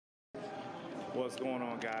What's going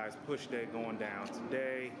on, guys? Push day going down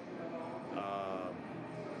today.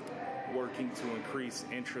 Working to increase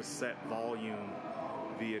intra-set volume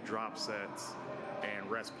via drop sets and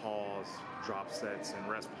rest pause, drop sets and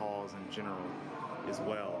rest pause in general as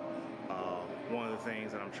well. One of the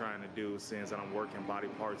things that I'm trying to do, since I'm working body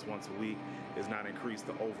parts once a week, is not increase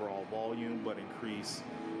the overall volume, but increase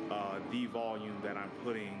the volume that I'm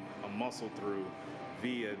putting a muscle through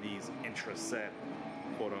via these intra-set,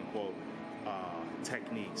 quote unquote,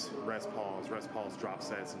 techniques, rest pause, drop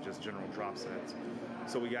sets, and just general drop sets.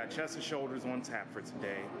 So we got chest and shoulders on tap for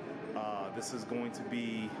today. This is going to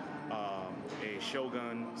be a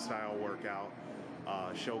Shogun style workout.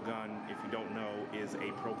 Shogun, if you don't know, is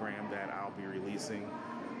a program that I'll be releasing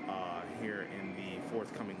here in the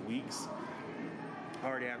forthcoming weeks. I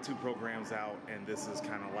already have 2 programs out, and this is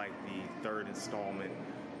kind of like the 3rd installment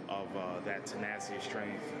of that tenacity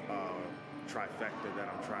strength trifecta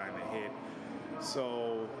that I'm trying to hit.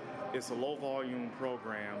 So it's a low volume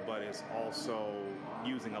program, but it's also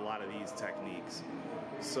using a lot of these techniques.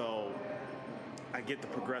 So I get the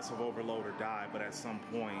progressive overload or die, but at some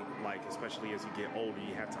point, like especially as you get older,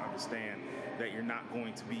 you have to understand that you're not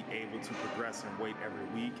going to be able to progress in weight every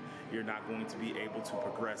week. You're not going to be able to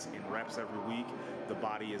progress in reps every week. The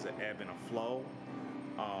body is an ebb and a flow.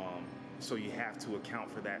 So you have to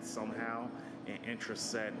account for that somehow, and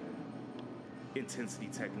intra-set intensity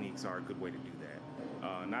techniques are a good way to do that.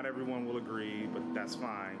 Not everyone will agree, but that's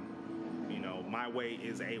fine. You know, my way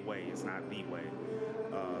is a way, it's not the way.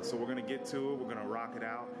 So we're gonna get to it, we're gonna rock it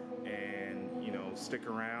out, and you know, stick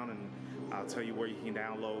around, and I'll tell you where you can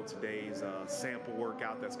download today's sample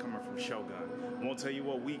workout that's coming from Shogun. I won't tell you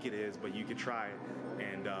what week it is, but you can try it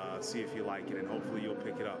and see if you like it, and hopefully you'll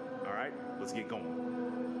pick it up. All right, let's get going.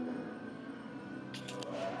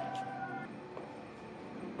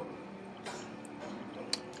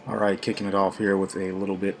 All right, kicking it off here with a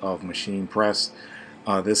little bit of machine press.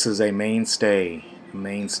 This is a mainstay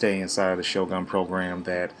inside of the Shogun program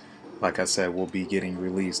that, like I said, will be getting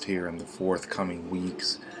released here in the forthcoming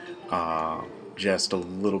weeks. Just a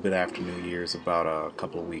little bit after New Year's, about a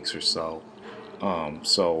couple of weeks or so.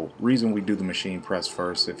 So reason we do the machine press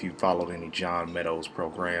first, if you followed any John Meadows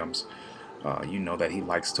programs, you know that he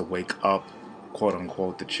likes to wake up, quote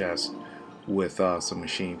unquote, the chest with some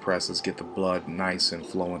machine presses, get the blood nice and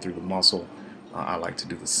flowing through the muscle. I like to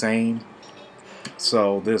do the same.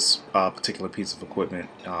 So this particular piece of equipment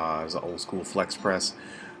is an old school flex press.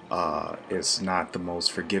 It's not the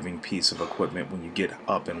most forgiving piece of equipment when you get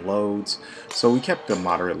up in loads. So we kept the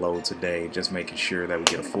moderate load today, just making sure that we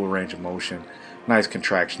get a full range of motion, nice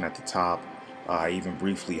contraction at the top. I even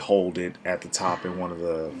briefly hold it at the top in one of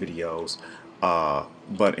the videos.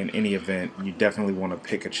 But in any event, you definitely want to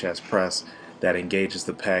pick a chest press that engages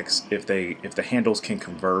the pecs. If the handles can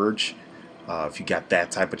converge, if you got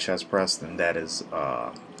that type of chest press, then that is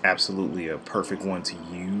absolutely a perfect one to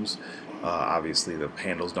use. Obviously, the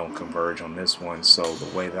handles don't converge on this one, so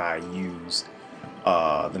the way that I use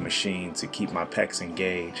the machine to keep my pecs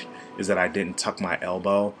engaged is that I didn't tuck my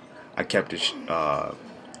elbow. I kept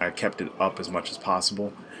it up as much as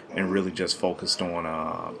possible, and really just focused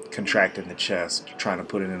on contracting the chest, trying to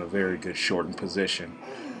put it in a very good shortened position.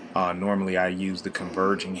 Normally I use the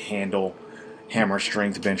converging handle hammer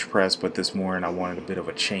strength bench press, but this morning I wanted a bit of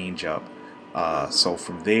a change up. So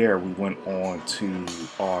from there we went on to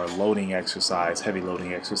our loading exercise, heavy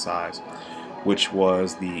loading exercise, which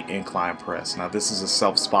was the incline press. Now this is a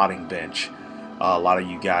self-spotting bench. A lot of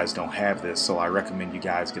you guys don't have this, so I recommend you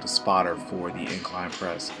guys get a spotter for the incline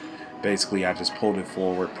press. Basically, I just pulled it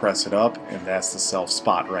forward, press it up, and that's the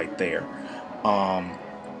self-spot right there.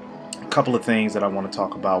 A couple of things that I want to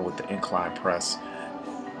talk about with the incline press.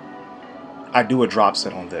 I do a drop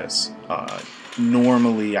set on this.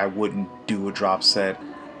 Normally, I wouldn't do a drop set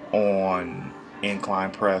on incline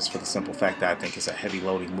press for the simple fact that I think it's a heavy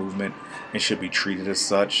loading movement and should be treated as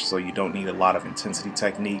such, so you don't need a lot of intensity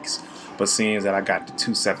techniques. But seeing as that I got to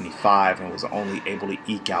 275 and was only able to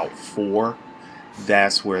eke out 4,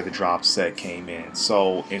 that's where the drop set came in.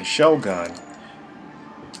 So in Shogun,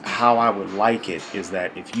 how I would like it is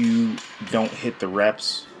that if you don't hit the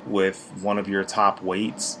reps with one of your top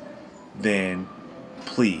weights, then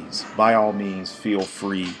please, by all means, feel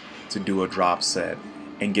free to do a drop set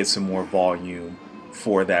and get some more volume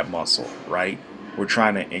for that muscle, right? We're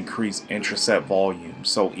trying to increase intra-set volume.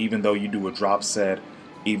 So even though you do a drop set,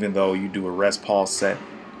 even though you do a rest pause set,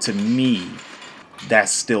 to me,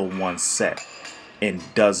 that's still one set and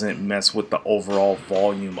doesn't mess with the overall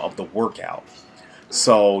volume of the workout.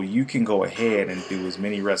 So you can go ahead and do as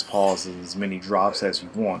many rest pauses, as many drops as you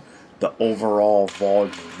want. The overall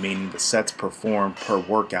volume, meaning the sets performed per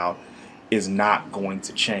workout, is not going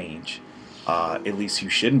to change. At least you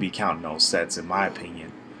shouldn't be counting those sets, in my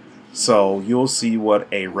opinion. So you'll see what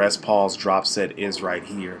a rest pause drop set is right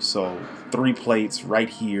here. So 3 plates right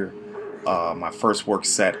here. My first work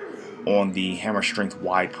set on the hammer strength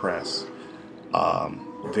wide press.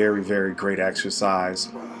 Very, very great exercise.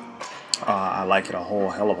 I like it a whole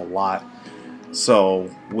hell of a lot. So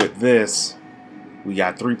with this, we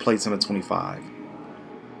got 3 plates and a 25.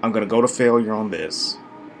 I'm going to go to failure on this,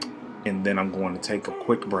 and then I'm going to take a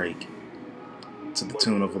quick break to the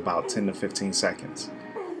tune of about 10 to 15 seconds.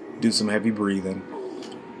 Do some heavy breathing,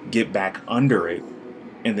 get back under it,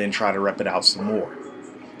 and then try to rep it out some more.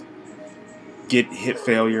 Hit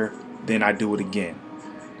failure, then I do it again,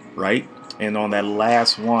 right? And on that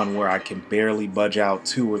last one where I can barely budge out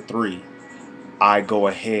 2 or 3, I go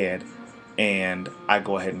ahead and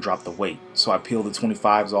drop the weight. So I peel the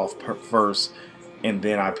 25s off first, and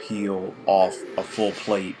then I peel off a full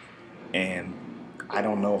plate. And I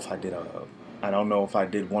don't know if I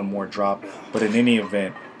did one more drop, but in any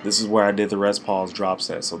event, this is where I did the rest pause drop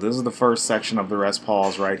set. So this is the first section of the rest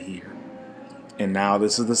pause right here, and now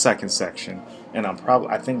this is the second section, and I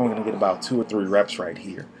think I'm gonna get about 2 or 3 reps right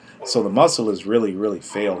here. So the muscle is really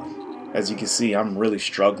failing. As you can see, I'm really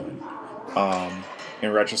struggling.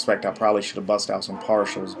 In retrospect, I probably should have busted out some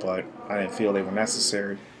partials, but I didn't feel they were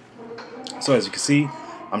necessary. So as you can see,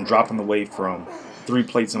 I'm dropping the weight from 3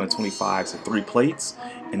 plates on a 25 to 3 plates,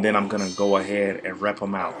 and then I'm gonna go ahead and rep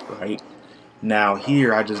them out, right? Now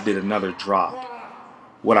here I just did another drop.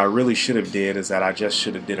 What I really should have did is that I just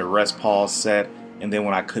should have did a rest pause set, and then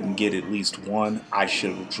when I couldn't get at least one, I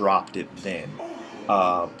should have dropped it then.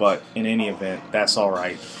 But in any event, that's all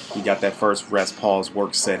right. We got that first rest pause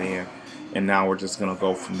work set in, and now we're just gonna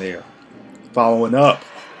go from there. Following up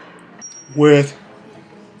with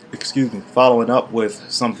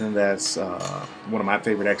something that's one of my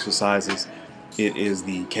favorite exercises. It is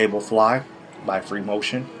the cable fly by Free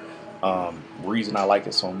Motion. Reason I like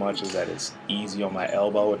it so much is that it's easy on my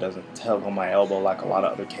elbow. It doesn't tug on my elbow like a lot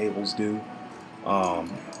of other cables do, and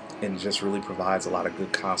it just really provides a lot of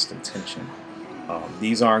good constant tension.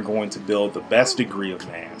 These aren't going to build the best degree of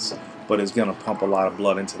mass, but it's going to pump a lot of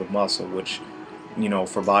blood into the muscle, which, you know,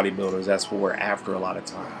 for bodybuilders, that's what we're after a lot of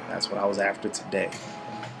time. That's what I was after today.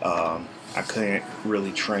 I couldn't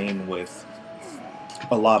really train with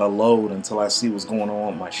a lot of load until I see what's going on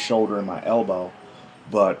with my shoulder and my elbow.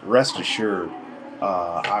 But rest assured,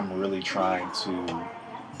 I'm really trying to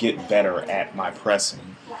get better at my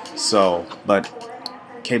pressing. So, but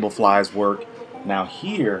cable flies work. Now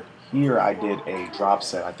here I did a drop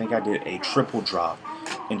set. I think I did a triple drop,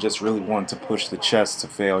 and just really wanted to push the chest to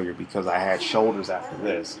failure because I had shoulders after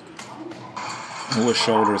this. And with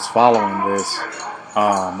shoulders following this,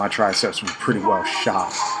 my triceps were pretty well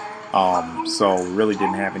shot. So really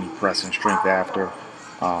didn't have any pressing strength after.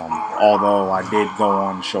 Although I did go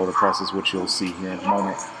on shoulder presses, which you'll see here in a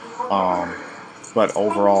moment. But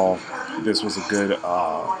overall, this was a good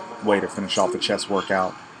way to finish off the chest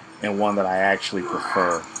workout, and one that I actually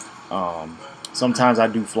prefer. Sometimes I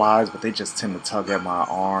do flies, but they just tend to tug at my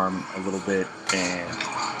arm a little bit, and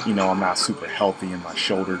you know, I'm not super healthy in my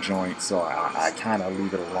shoulder joint, so I kind of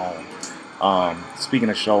leave it alone. Speaking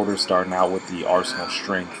of shoulders, starting out with the Arsenal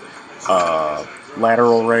Strength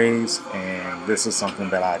lateral raise, and this is something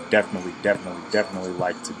that I definitely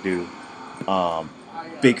like to do.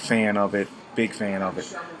 Big fan of it.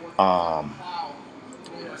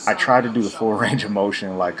 I tried to do the full range of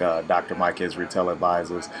motion like Dr. Mike Israetel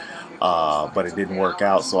advises, but it didn't work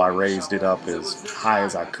out, so I raised it up as high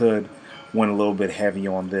as I could, went a little bit heavy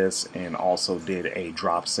on this, and also did a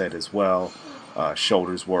drop set as well.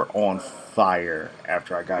 Shoulders were on fire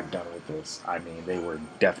after I got done with this. I mean, they were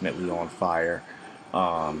definitely on fire.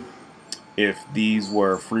 If these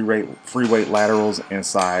were free weight laterals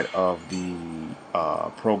inside of the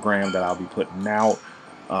program that I'll be putting out,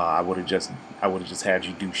 I would have just had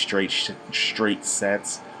you do straight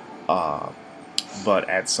sets. But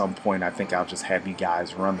at some point, I think I'll just have you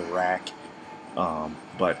guys run the rack.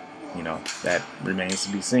 But you know, that remains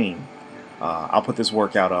to be seen. I'll put this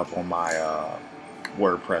workout up on my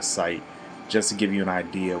WordPress site just to give you an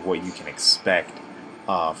idea of what you can expect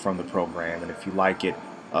from the program, and if you like it,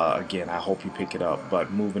 again, I hope you pick it up.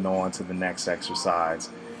 But moving on to the next exercise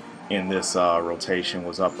in this rotation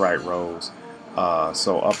was upright rows.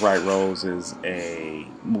 So upright rows is a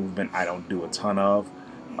movement I don't do a ton of.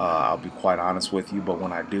 I'll be quite honest with you, but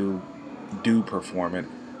when I do perform it,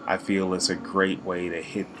 I feel it's a great way to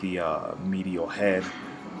hit the medial head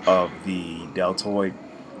of the deltoid.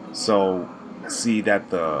 So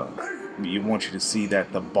you want you to see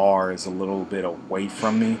that the bar is a little bit away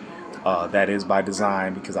from me That is by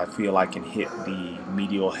design because I feel I can hit the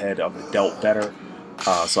medial head of the delt better,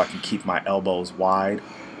 so I can keep my elbows wide.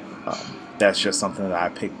 That's just something that I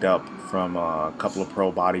picked up from a couple of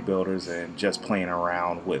pro bodybuilders and just playing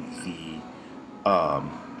around with the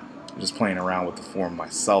form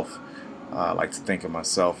myself. I like to think of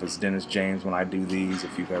myself as Dennis James when I do these.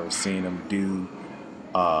 If you've ever seen him do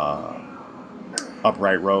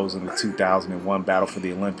upright rows in the 2001 Battle for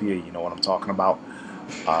the Olympia, you know what I'm talking about.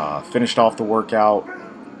 Finished off the workout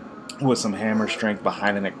with some hammer strength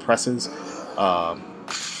behind the neck presses.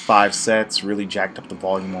 5 sets, really jacked up the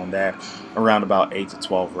volume on that, around about 8 to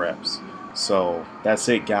 12 reps. So that's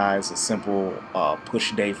it, guys. A simple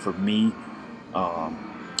push day for me.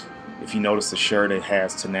 If you notice the shirt, it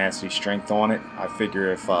has Tenacity Strength on it. I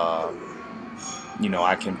figure if I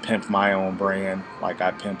can pimp my own brand like I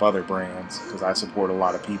pimp other brands, because I support a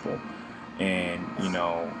lot of people. And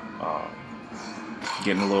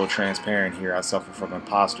getting a little transparent here, I suffer from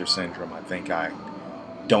imposter syndrome. I think I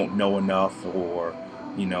don't know enough, or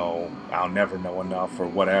I'll never know enough, or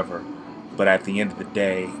whatever. But at the end of the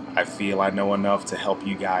day, I feel I know enough to help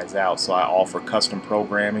you guys out. So I offer custom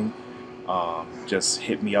programming. Just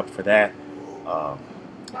hit me up for that.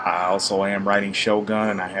 I also am writing Shogun,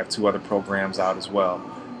 and I have 2 other programs out as well.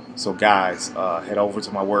 So guys, head over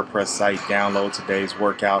to my WordPress site, download today's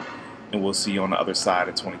workout, and we'll see you on the other side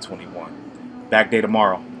of 2021. Back day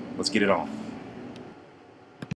tomorrow. Let's get it on.